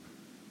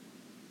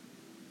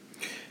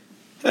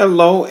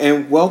Hello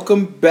and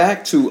welcome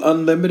back to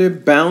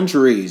Unlimited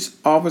Boundaries,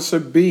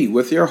 Officer B,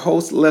 with your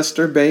host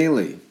Lester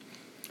Bailey.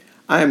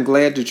 I am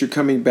glad that you're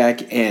coming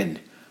back in.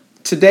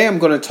 Today I'm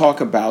going to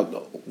talk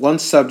about one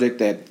subject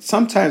that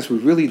sometimes we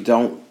really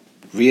don't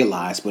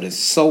realize, but is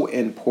so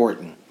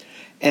important,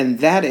 and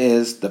that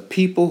is the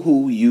people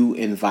who you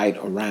invite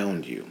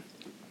around you.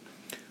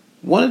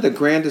 One of the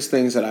grandest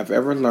things that I've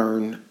ever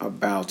learned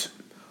about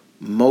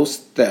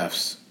most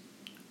thefts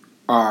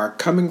are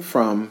coming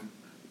from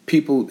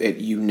people that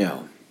you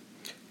know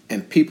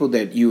and people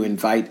that you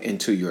invite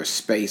into your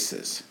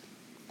spaces.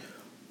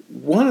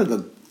 One of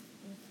the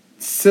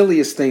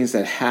silliest things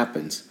that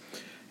happens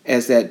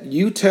is that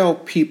you tell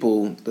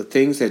people the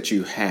things that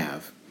you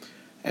have,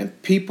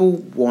 and people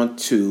want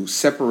to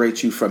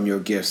separate you from your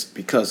gifts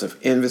because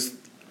of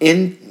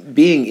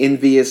being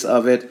envious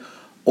of it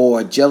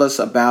or jealous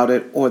about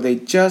it, or they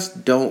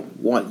just don't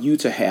want you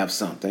to have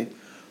something,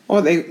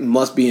 or they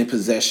must be in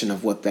possession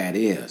of what that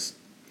is.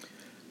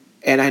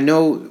 And I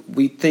know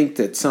we think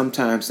that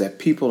sometimes that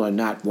people are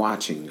not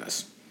watching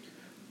us.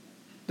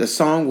 The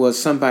song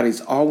was somebody's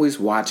always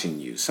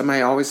watching you.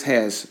 Somebody always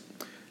has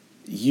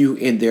you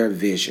in their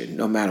vision,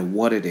 no matter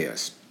what it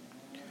is.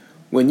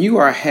 When you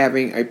are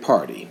having a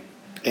party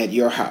at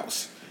your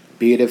house,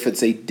 be it if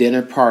it's a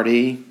dinner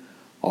party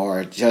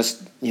or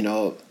just,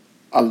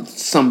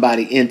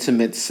 somebody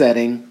intimate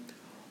setting,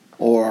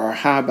 or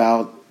how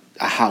about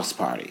a house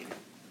party?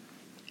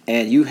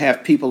 And you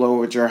have people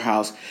over at your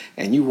house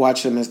and you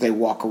watch them as they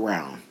walk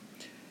around.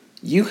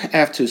 You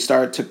have to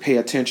start to pay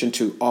attention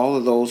to all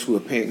of those who are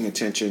paying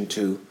attention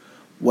to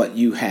what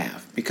you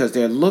have, because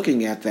they're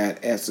looking at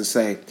that as to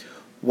say,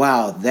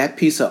 wow, that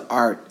piece of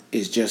art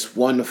is just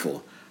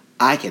wonderful.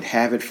 I could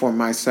have it for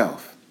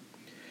myself.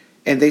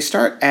 And they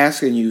start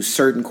asking you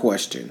certain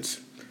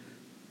questions.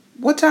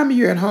 What time are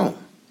you at home?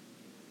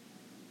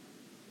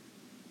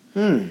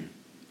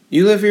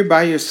 You live here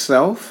by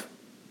yourself?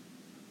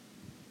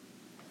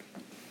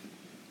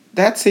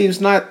 That seems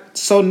not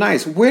so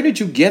nice. Where did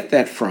you get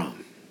that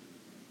from?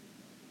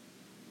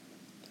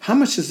 How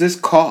much does this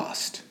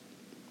cost?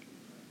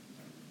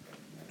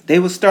 They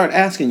will start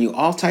asking you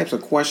all types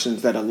of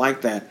questions that are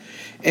like that,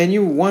 and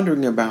you're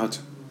wondering about,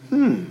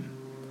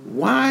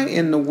 why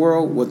in the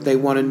world would they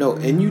want to know?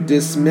 And you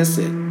dismiss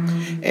it,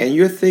 and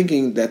you're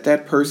thinking that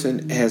that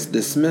person has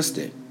dismissed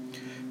it.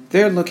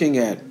 They're looking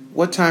at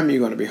what time you're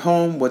going to be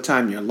home, what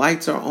time your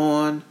lights are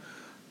on.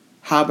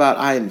 How about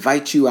I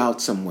invite you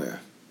out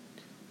somewhere?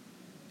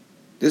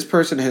 This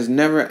person has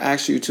never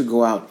asked you to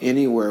go out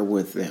anywhere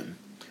with them.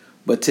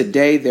 But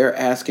today they're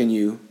asking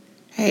you,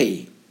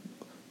 hey,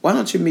 why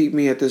don't you meet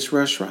me at this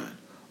restaurant?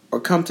 Or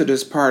come to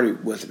this party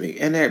with me?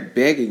 And they're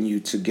begging you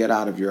to get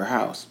out of your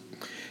house.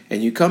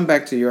 And you come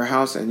back to your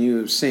house and you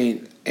have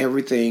seen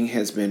everything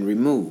has been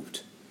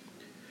removed.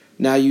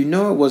 Now you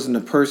know it wasn't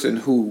the person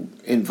who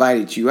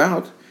invited you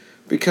out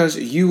because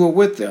you were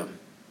with them.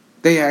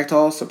 They act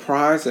all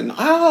surprised and,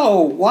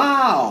 oh,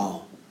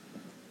 wow.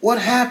 What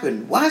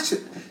happened? Why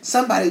should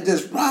somebody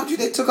just robbed you?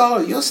 They took all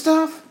of your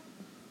stuff?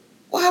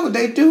 Why would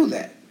they do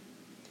that?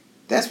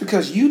 That's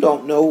because you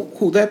don't know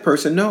who that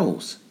person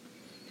knows.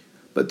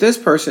 But this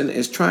person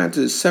is trying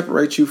to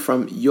separate you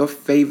from your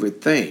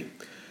favorite thing.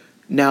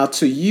 Now,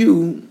 to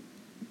you,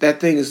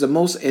 that thing is the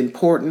most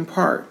important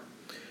part.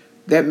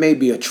 That may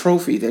be a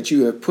trophy that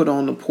you have put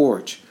on the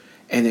porch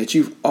and that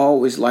you've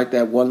always liked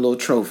that one little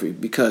trophy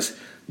because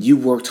you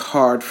worked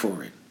hard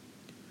for it.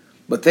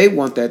 But they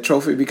want that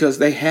trophy because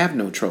they have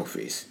no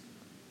trophies.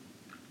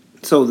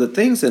 So the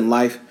things in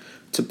life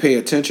to pay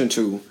attention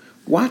to,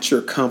 watch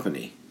your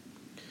company.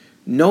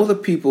 Know the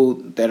people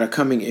that are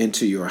coming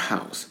into your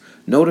house.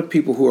 Know the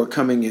people who are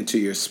coming into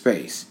your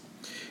space.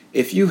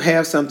 If you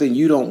have something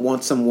you don't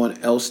want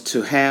someone else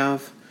to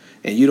have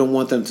and you don't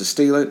want them to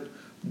steal it,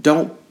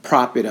 don't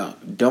prop it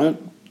up.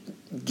 Don't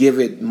give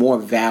it more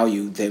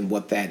value than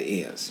what that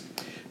is.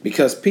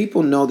 Because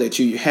people know that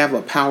you have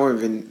a power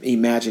of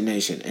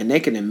imagination, and they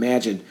can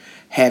imagine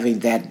having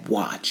that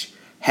watch,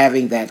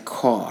 having that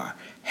car,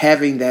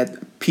 having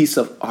that piece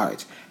of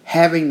art,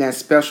 having that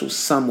special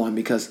someone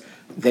because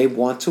they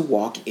want to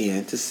walk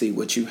in to see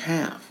what you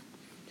have.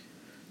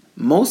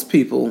 Most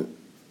people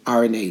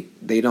are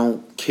innate. They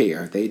don't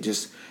care. They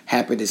just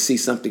happen to see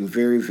something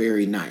very,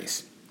 very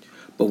nice.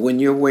 But when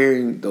you're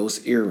wearing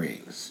those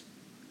earrings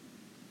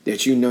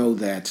that you know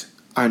that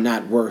are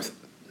not worth,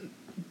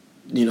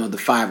 the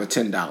 $5 or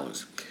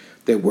 $10,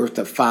 they're worth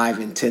the 5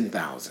 and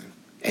 10,000,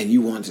 and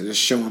you want to just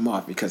show them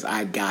off because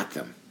I got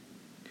them.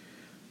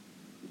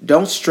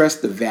 Don't stress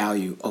the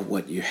value of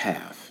what you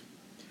have.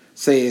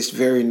 Say it's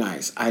very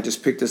nice. I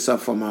just picked this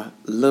up from a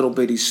little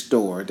bitty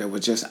store that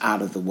was just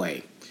out of the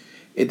way.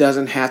 It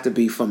doesn't have to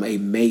be from a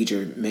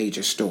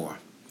major store,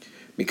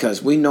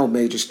 because we know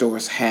major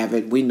stores have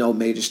it. We know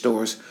major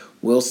stores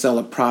will sell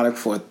a product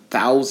for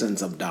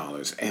thousands of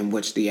dollars, and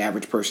which the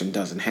average person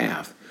doesn't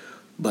have.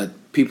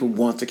 But people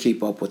want to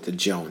keep up with the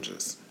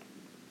Joneses.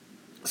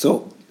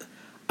 So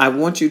I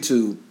want you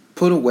to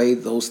put away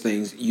those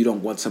things you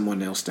don't want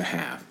someone else to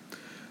have.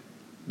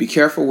 Be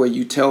careful where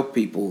you tell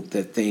people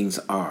that things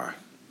are.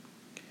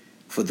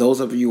 For those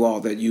of you all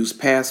that use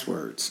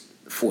passwords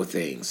for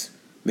things,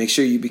 make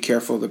sure you be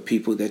careful of the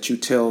people that you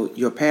tell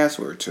your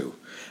password to.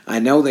 I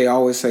know they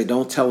always say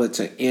don't tell it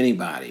to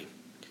anybody,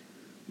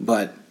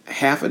 but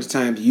half of the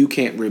time you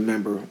can't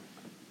remember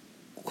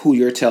who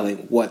you're telling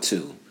what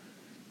to.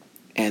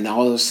 And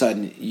all of a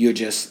sudden you're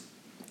just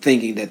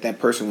thinking that that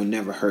person will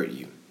never hurt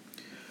you.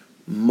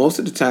 Most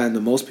of the time,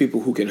 the most people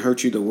who can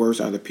hurt you the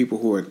worst are the people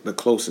who are the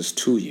closest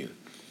to you.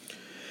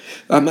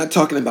 I'm not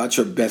talking about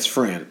your best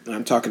friend.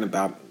 I'm talking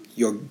about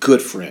your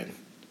good friend.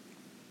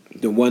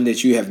 The one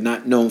that you have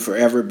not known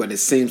forever, but it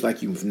seems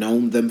like you've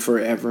known them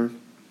forever.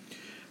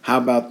 How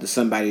about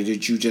somebody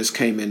that you just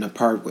came in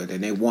apart with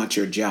and they want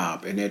your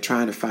job and they're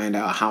trying to find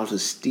out how to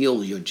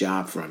steal your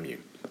job from you?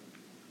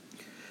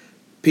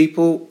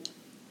 People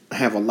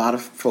have a lot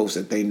of folks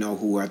that they know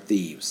who are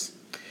thieves.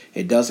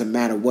 It doesn't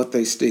matter what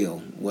they steal,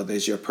 whether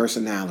it's your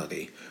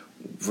personality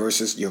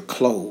versus your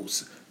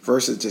clothes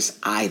versus just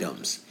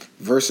items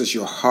versus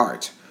your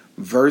heart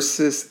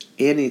versus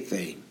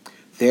anything.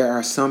 There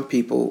are some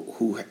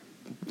people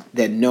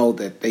that know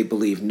that they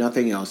believe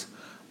nothing else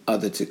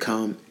other to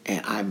come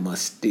and I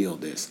must steal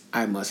this.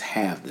 I must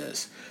have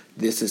this.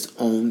 This is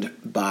owned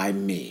by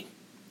me.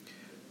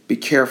 Be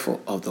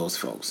careful of those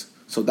folks.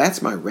 So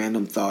that's my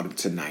random thought of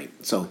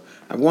tonight. So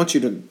I want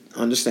you to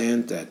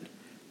understand that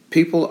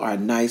people are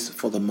nice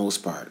for the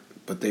most part,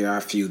 but there are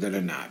a few that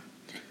are not.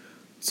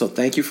 So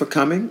thank you for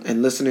coming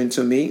and listening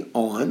to me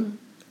on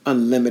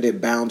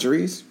Unlimited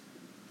Boundaries.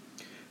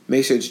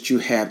 Make sure that you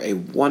have a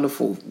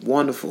wonderful,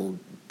 wonderful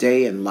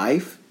day in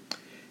life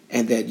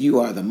and that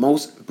you are the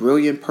most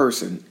brilliant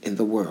person in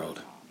the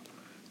world.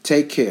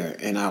 Take care,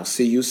 and I'll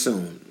see you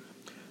soon.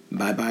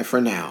 Bye-bye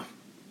for now.